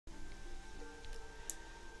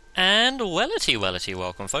And wellity,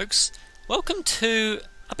 welcome folks. Welcome to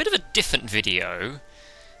a bit of a different video,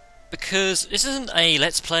 because this isn't a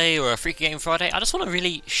Let's Play or a Freaky Game Friday. I just want to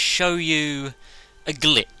really show you a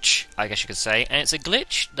glitch, I guess you could say, and it's a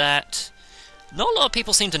glitch that not a lot of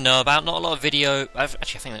people seem to know about, not a lot of video... I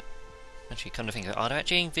think that... Actually, come to think of it, are there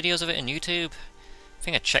actually videos of it on YouTube? I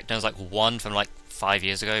think I checked, there was like one from like 5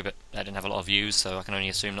 years ago, but that didn't have a lot of views, so I can only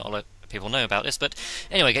assume not a lot of people know about this. But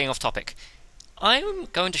anyway, getting off topic. I'm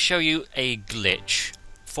going to show you a glitch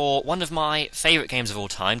for one of my favourite games of all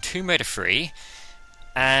time, Tomb Raider 3,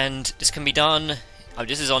 and this can be done...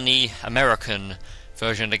 this is on the American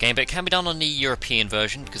version of the game, but it can be done on the European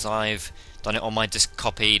version, because I've done it on my disc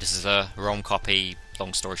copy. This is a ROM copy,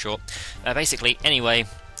 long story short. Basically, anyway,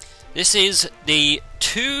 this is the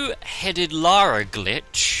two-headed Lara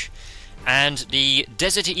glitch, and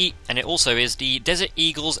and it also is the Desert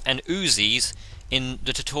Eagles and Uzis in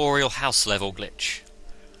the tutorial house level glitch.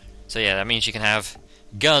 So yeah, that means you can have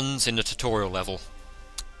guns in the tutorial level.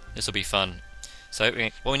 This will be fun. So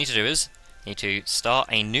what we need to do is, we need to start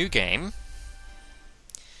a new game,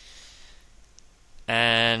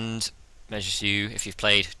 and as if you've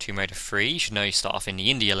played Tomb Raider 3, you should know you start off in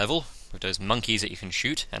the India level, with those monkeys that you can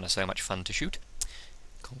shoot, and are so much fun to shoot.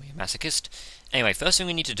 Call me a masochist. Anyway, first thing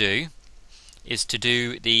we need to do is to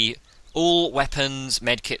do the all weapons,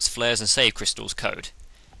 medkits, flares and save crystals code.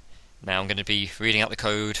 Now I'm going to be reading out the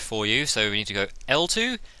code for you, so we need to go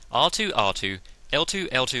L2, R2, R2, L2,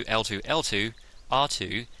 L2, L2, L2,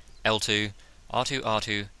 R2, L2, R2,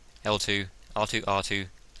 R2, L2, R2, R2,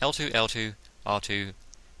 L2, L2, R2,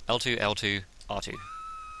 L2, L2, R2.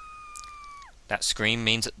 That screen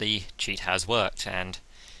means that the cheat has worked, and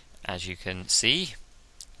as you can see,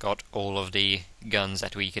 got all of the guns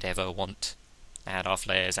that we could ever want, and our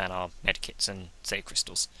flares and our medkits and save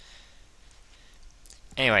crystals.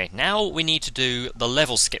 Anyway, now we need to do the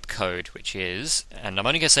level skip code, which is, and I'm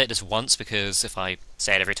only going to say it this once because if I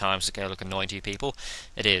say it every time it's going to look annoying to you people,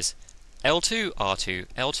 it is L2, R2,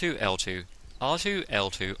 L2, L2, R2,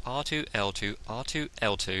 L2, R2, L2, R2,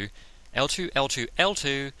 L2, L2, L2,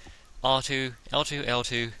 L2, R2, L2,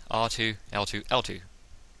 L2, R2, L2, L2.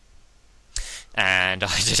 And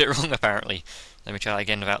I did it wrong apparently. Let me try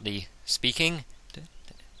again without the speaking.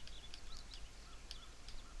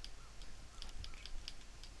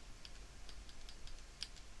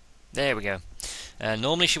 There we go.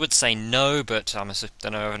 Normally she would say no, but I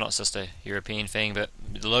don't know if it's just a European thing, but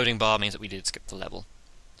the loading bar means that we did skip the level.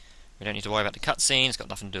 We don't need to worry about the cutscene, it's got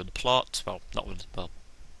nothing to do with the plot. Well,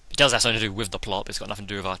 it does have something to do with the plot, but it's got nothing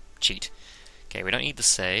to do with our cheat. Okay, we don't need the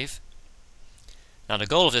save. Now the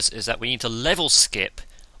goal of this is that we need to level skip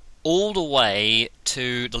all the way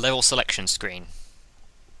to the level selection screen,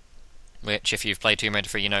 which if you've played Tomb Raider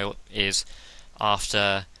 3 you know is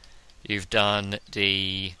after you've done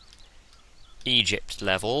the Egypt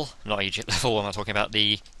level, not Egypt level, what am I talking about,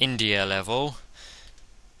 the India level.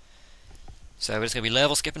 So we're just going to be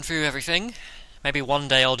level skipping through everything. Maybe one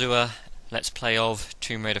day I'll do a Let's Play of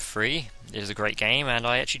Tomb Raider 3. It is a great game, and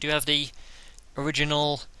I actually do have the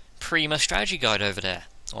original Prima strategy guide over there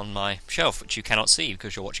on my shelf, which you cannot see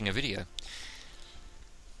because you're watching a video.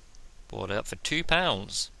 Bought it up for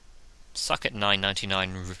 £2. Suck at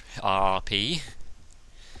 9.99 RRP.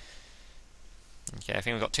 Okay, I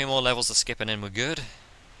think we've got 2 more levels to skip and then we're good.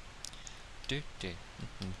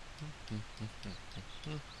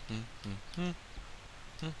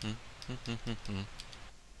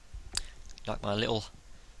 Like my little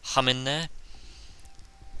hum in there.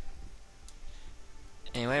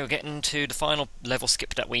 Anyway, we're getting to the final level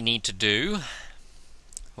skip that we need to do.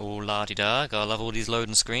 Oh la-di-da, gotta love all these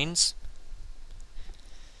loading screens.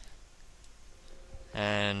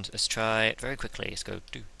 And let's try it very quickly. Let's go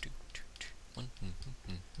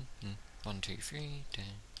 1, 2, 3,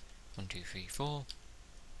 1, 2, 3, 4.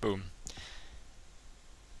 Boom.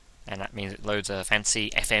 And that means it loads a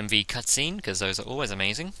fancy FMV cutscene, because those are always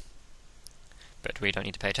amazing. But we don't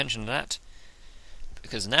need to pay attention to that,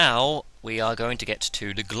 because now we are going to get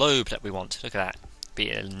to the globe that we want. Look at that.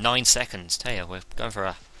 Be 9 seconds. Tell you, we're going for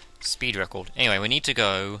a speed record. Anyway, we need to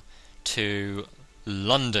go to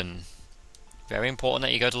London. Very important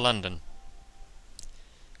that you go to London,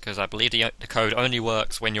 because I believe the code only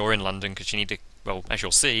works when you're in London, because you need to, well, as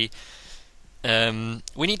you'll see, we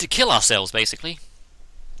need to kill ourselves, basically.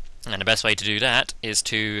 And the best way to do that is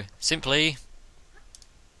to simply...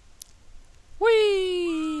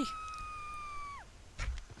 Whee!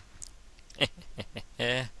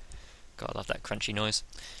 God, I love that crunchy noise.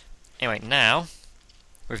 Anyway, now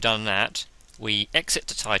we've done that, we exit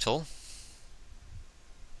the title.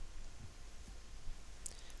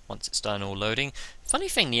 once it's done all loading. Funny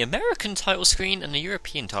thing, the American title screen and the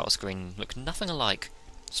European title screen look nothing alike.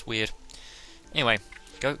 It's weird. Anyway,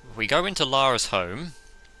 we go into Lara's home,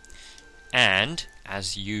 and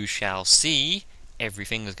as you shall see,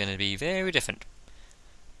 everything is going to be very different.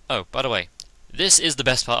 Oh, by the way, this is the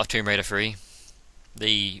best part of Tomb Raider 3.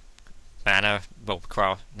 The manor, well,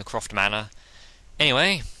 the Croft Manor.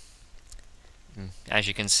 Anyway, as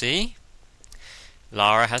you can see,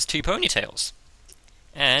 Lara has 2 ponytails.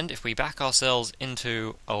 And if we back ourselves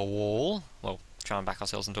into a wall, well, try and back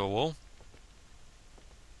ourselves into a wall.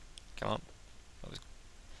 Come on.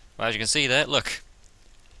 Well, as you can see there, look.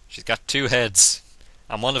 She's got 2 heads.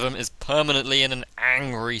 And one of them is permanently in an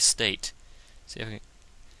angry state. See if we can...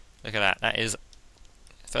 Look at that. That is...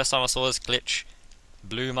 First time I saw this glitch,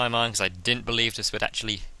 blew my mind because I didn't believe this would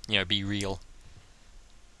actually, be real.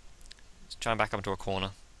 Let's try and back up into a corner.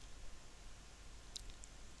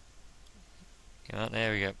 Oh,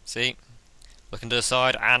 there we go. See? Looking to the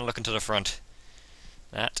side and looking to the front.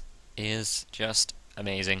 That is just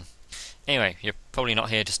amazing. Anyway, you're probably not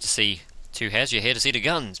here just to see 2 heads, you're here to see the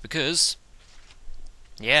guns, because...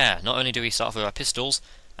 Yeah, not only do we start off with our pistols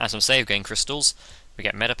and some save game crystals, we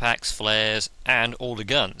get metapacks, flares, and all the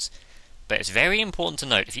guns. But it's very important to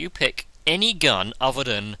note, if you pick any gun other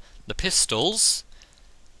than the pistols,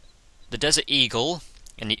 the Desert Eagle,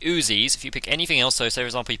 and the uzis, if you pick anything else, so say for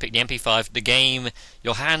example you pick the MP5, the game,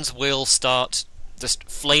 your hands will start just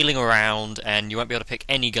flailing around and you won't be able to pick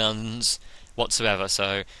any guns whatsoever,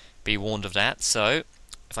 so be warned of that. So,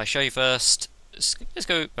 if I show you first, let's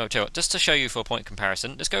go, just to show you for a point of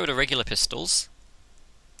comparison, let's go with the regular pistols.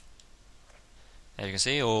 As you can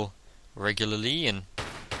see, all regularly and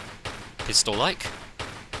pistol-like.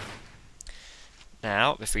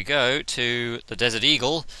 Now, if we go to the Desert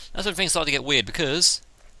Eagle, that's when things start to get weird, because...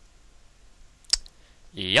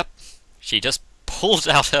 Yep, she just pulled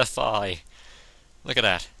out her thigh. Look at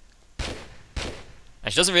that.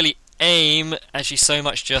 And she doesn't really aim, as she so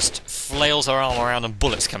much just flails her arm around and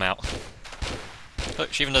bullets come out.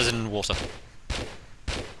 Look, she even does it in water.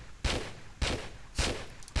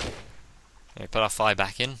 Okay, put our thigh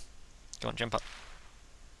back in. Come on, jump up.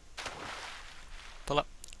 Pull up.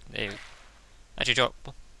 There you go. Actually, Joe,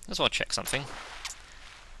 let's want to check something.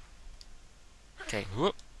 Okay,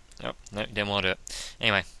 whoop. Oh, no, didn't want to do it.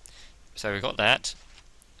 Anyway, so we've got that.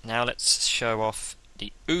 Now let's show off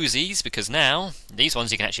the uzis, because now, these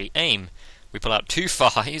ones you can actually aim. We pull out 2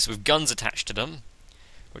 thighs with guns attached to them,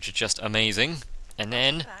 which is just amazing. And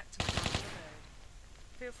then...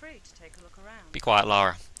 Feel free to take a look around. Be quiet,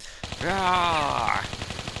 Lara. Rawr!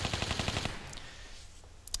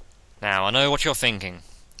 Now, I know what you're thinking.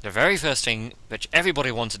 The very first thing which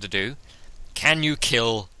everybody wanted to do, can you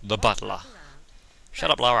kill the Butler? Shut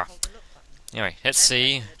up, Lara. Anyway, let's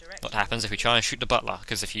see what happens if we try and shoot the Butler,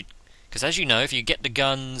 because as you know, if you get the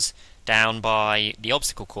guns down by the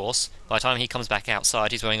obstacle course, by the time he comes back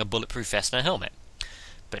outside, he's wearing a bulletproof vest and a helmet.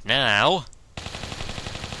 But now...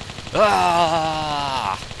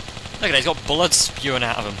 Ah! Look at that, he's got blood spewing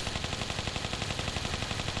out of him.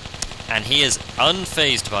 And he is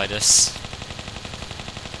unfazed by this.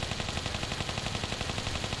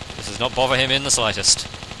 This does not bother him in the slightest.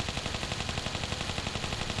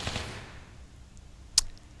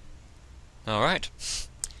 Alright.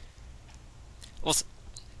 Also,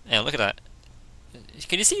 yeah, look at that.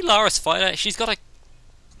 Can you see Lara's fighter? She's got a...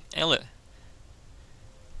 Hey, look.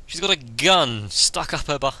 She's got a gun stuck up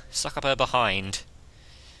her behind.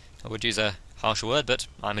 I would use a harsher word, but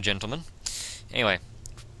I'm a gentleman. Anyway.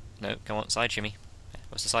 No, come on, side shimmy.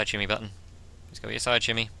 What's the side shimmy button? Let's go with your side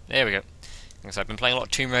shimmy. There we go. So I've been playing a lot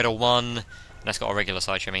of Tomb Raider 1, and that's got a regular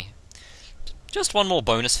side shimmy. Just one more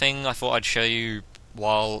bonus thing I thought I'd show you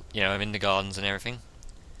while, I'm in the gardens and everything.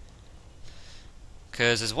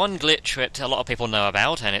 Because there's one glitch that a lot of people know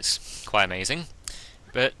about, and it's quite amazing.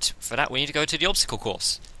 But for that we need to go to the obstacle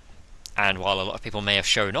course. And while a lot of people may have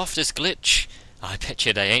shown off this glitch, I bet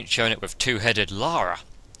you they ain't shown it with 2-headed Lara.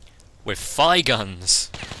 With thigh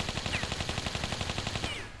guns.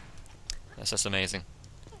 That's just amazing.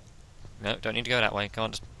 No, don't need to go that way. Come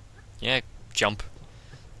on, just... Yeah, jump.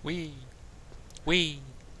 Whee! Whee!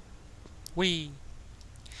 Whee!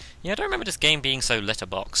 Yeah, I don't remember this game being so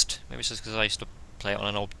letterboxed. Maybe it's just because I used to play it on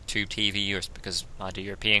an old tube TV, or it's because I had a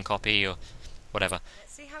European copy, or whatever.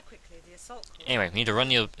 Let's see how quickly the assault course... Anyway, we need to run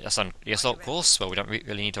the assault course. Well, we don't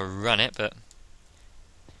really need to run it, but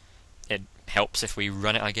it helps if we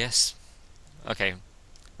run it, I guess. Okay,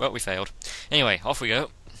 well, we failed. Anyway, off we go,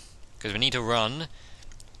 because we need to run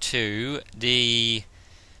to the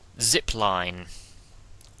zip line,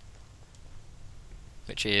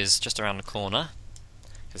 which is just around the corner,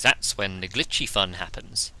 because that's when the glitchy fun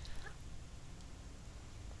happens.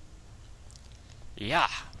 Yeah,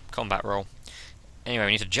 combat roll. Anyway,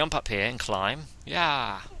 we need to jump up here and climb.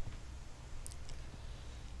 Yeah.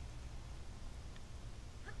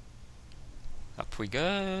 Up we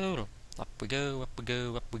go. Up we go, up we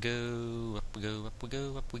go, up we go, up we go, up we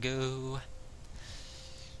go, up we go.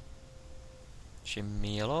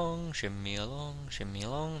 Shimmy along, shimmy along, shimmy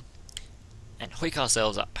along. And hoik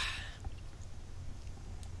ourselves up.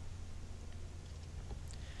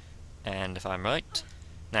 And if I'm right...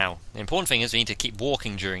 Now, the important thing is we need to keep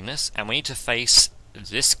walking during this, and we need to face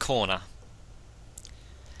this corner.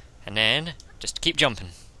 And then, just keep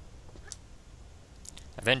jumping.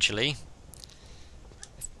 Eventually,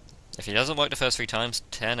 if it doesn't work the first 3 times,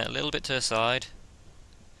 turn it a little bit to the side.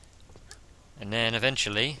 And then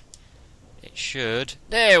eventually, it should...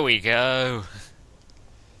 There we go!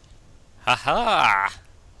 Haha!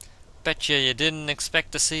 Betcha you didn't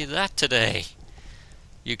expect to see that today.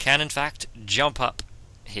 You can in fact jump up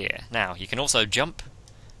here. Now, you can also jump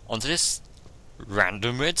onto this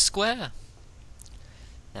random red square.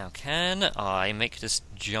 Now, can I make this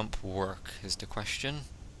jump work, is the question.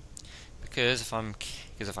 Because if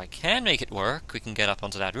I can make it work, we can get up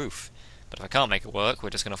onto that roof. But if I can't make it work,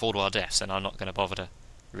 we're just going to fall to our deaths, and I'm not going to bother to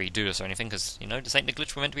redo this or anything, because, you know, this ain't the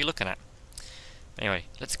glitch we're meant to be looking at. Anyway,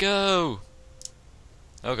 let's go!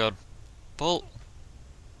 Oh god. Pull!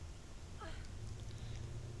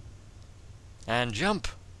 And jump!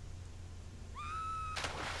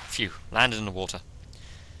 Phew, landed in the water.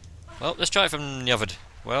 Well, let's try it from the other...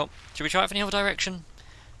 Well, should we try it from the other direction?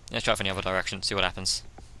 Let's try it from the other direction, see what happens.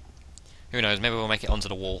 Who knows, maybe we'll make it onto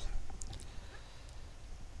the wall.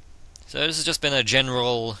 So this has just been a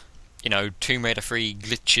general, you know, Tomb Raider 3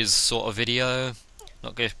 glitches sort of video.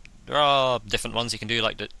 Not good. There are different ones you can do,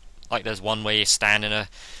 like there's one where you stand in a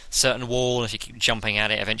certain wall, and if you keep jumping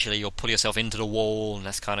at it, eventually you'll pull yourself into the wall, and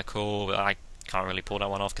that's kind of cool, but I can't really pull that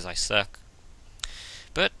one off because I suck.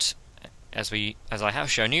 But as I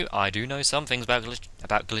have shown you, I do know some things about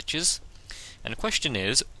glitches, and the question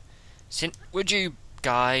is, would you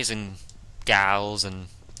guys and gals and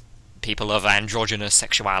people of androgynous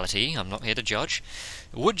sexuality, I'm not here to judge,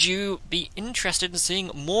 would you be interested in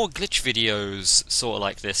seeing more glitch videos sort of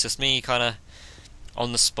like this? Just me kind of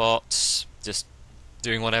on the spot, just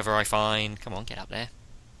doing whatever I find. Come on, get up there.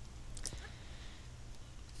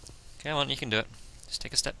 Come on, you can do it. Just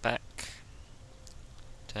take a step back.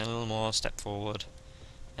 Turn a little more, step forward.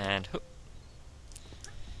 And whoop.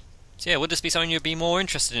 So yeah, would this be something you'd be more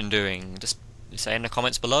interested in doing? Just say in the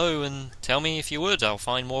comments below and tell me if you would. I'll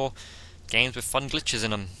find more games with fun glitches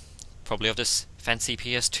in them. Probably of this fancy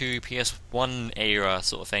PS2, PS1 era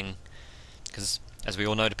sort of thing. Because, as we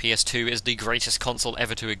all know, the PS2 is the greatest console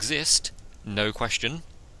ever to exist. No question.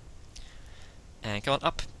 And come on,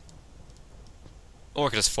 up. Or I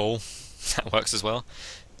could just fall. That works as well.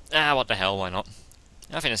 Ah, what the hell, why not?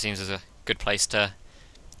 I think it seems as a good place to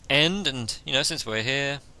end, and, you know, since we're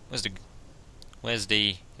here, is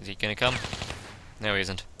he gonna come? No, he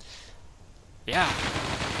isn't. Yeah!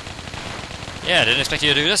 Yeah, didn't expect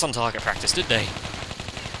you to do this on target practice, did they?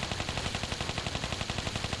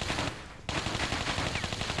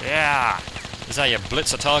 Yeah! This is how you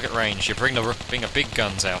blitz a target range, you bring the big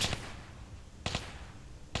guns out.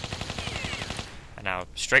 And now,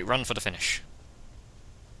 straight run for the finish.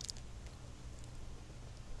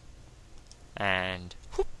 And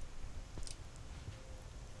whoop.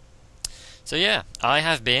 So yeah, I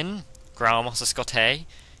have been Grandmaster Scotty.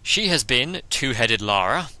 She has been Two-Headed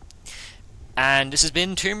Lara. And this has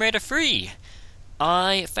been Tomb Raider 3.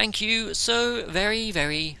 I thank you so very,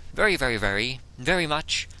 very, very, very, very, very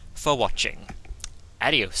much for watching.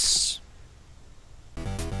 Adios.